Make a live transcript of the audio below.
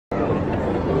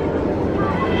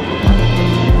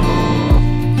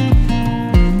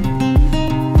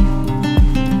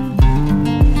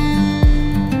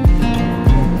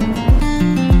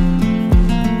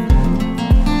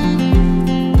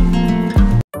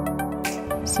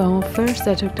So first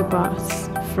I took the bus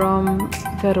from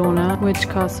Verona, which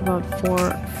costs about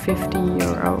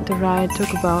 €4.50. The ride took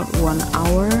about 1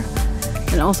 hour,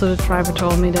 and also the driver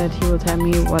told me that he will tell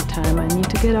me what time I need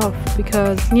to get off,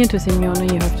 because near to Sirmione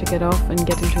you have to get off and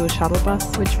get into a shuttle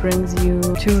bus which brings you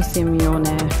to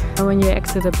Sirmione. And when you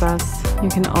exit the bus you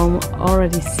can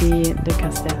already see the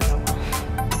castello.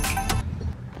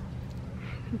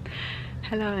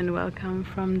 Hello and welcome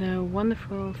from the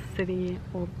wonderful city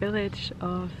or village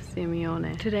of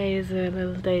Sirmione. Today is a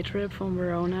little day trip from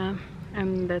Verona,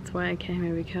 and that's why I came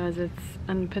here, because it's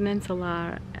a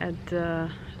peninsula at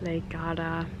Lake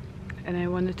Garda, and I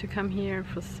wanted to come here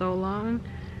for so long,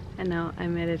 and now I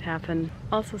made it happen.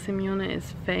 Also, Sirmione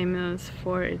is famous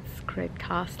for its great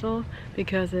castle,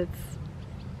 because it's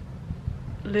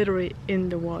literally in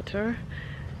the water,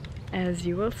 as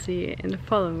you will see in the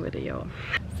following video.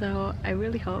 So I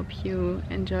really hope you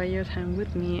enjoy your time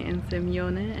with me in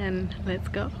Sirmione, and let's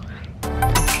go!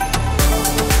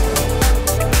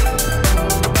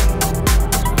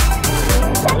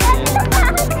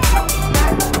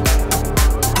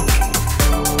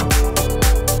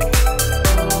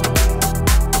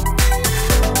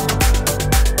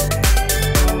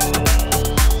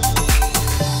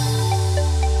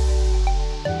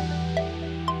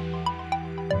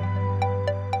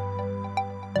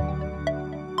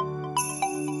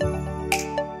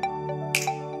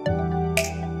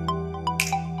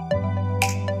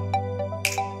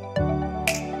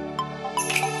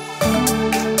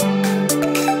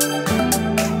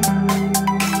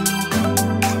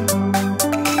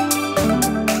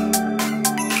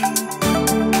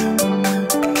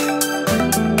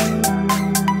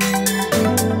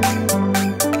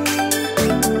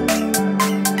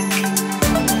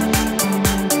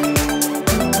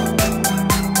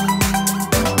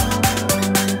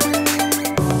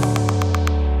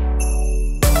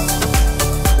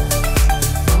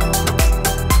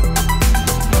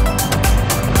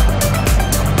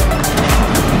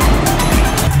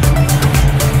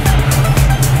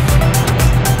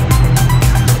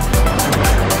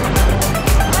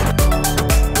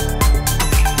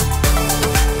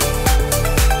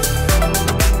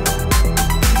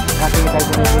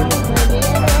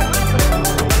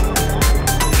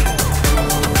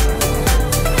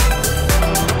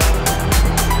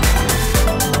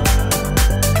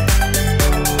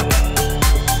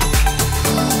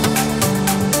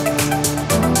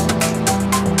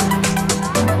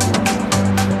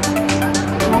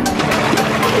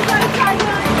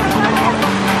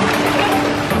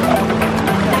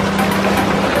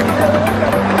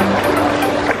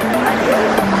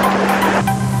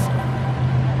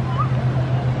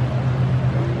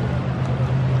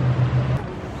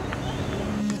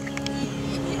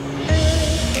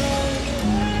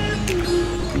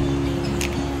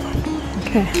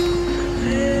 Okay,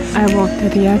 I walked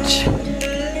at the edge,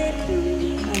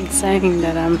 and saying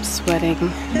that I'm sweating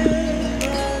would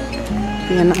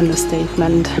be an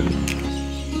understatement.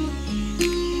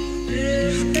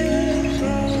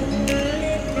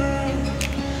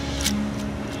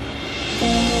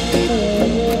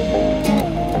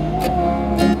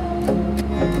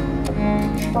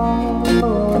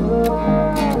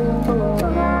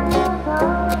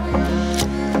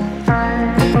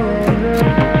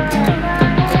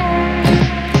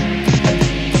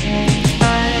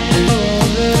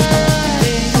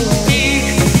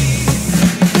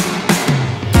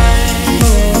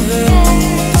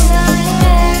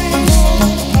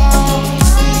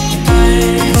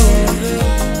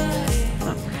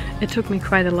 It took me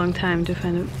quite a long time to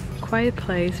find a quiet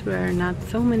place where not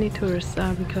so many tourists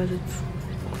are, because it's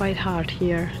quite hard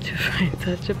here to find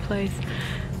such a place.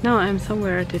 Now I'm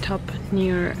somewhere at the top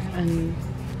near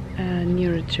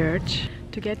a church.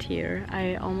 To get here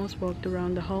I almost walked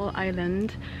around the whole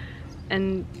island,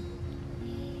 and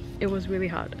it was really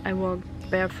hot. I walked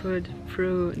barefoot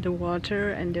through the water,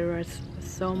 and there was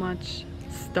so much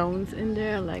stones in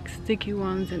there, like sticky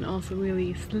ones and also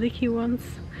really slicky ones.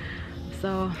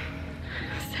 So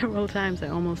several times I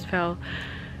almost fell,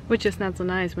 which is not so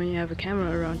nice when you have a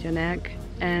camera around your neck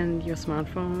and your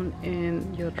smartphone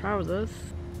in your trousers.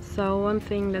 So one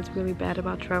thing that's really bad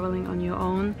about traveling on your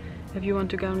own, if you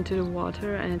want to go into the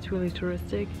water and it's really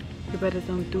touristic, you better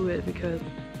don't do it, because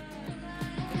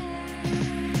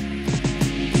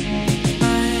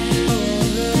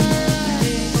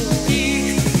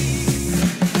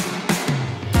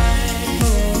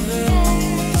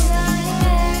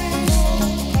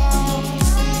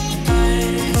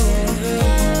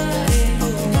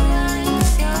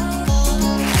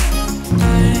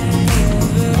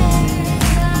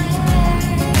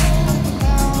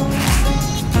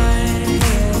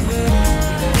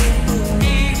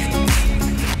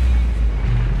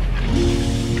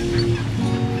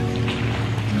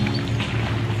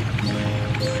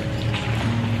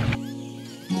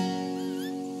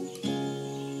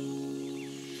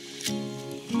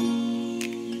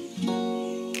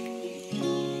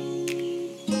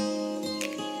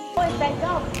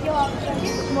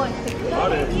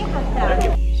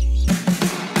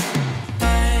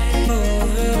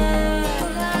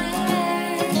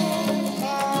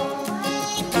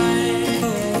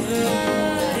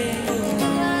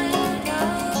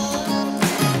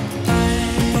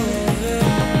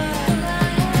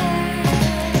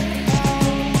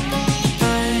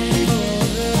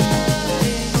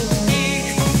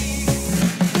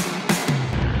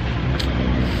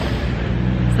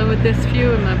With this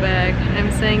view in my bag,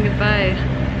 I'm saying goodbye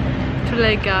to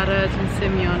Lake Garda, to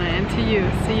Sirmione, and to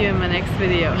you. See you in my next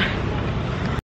video.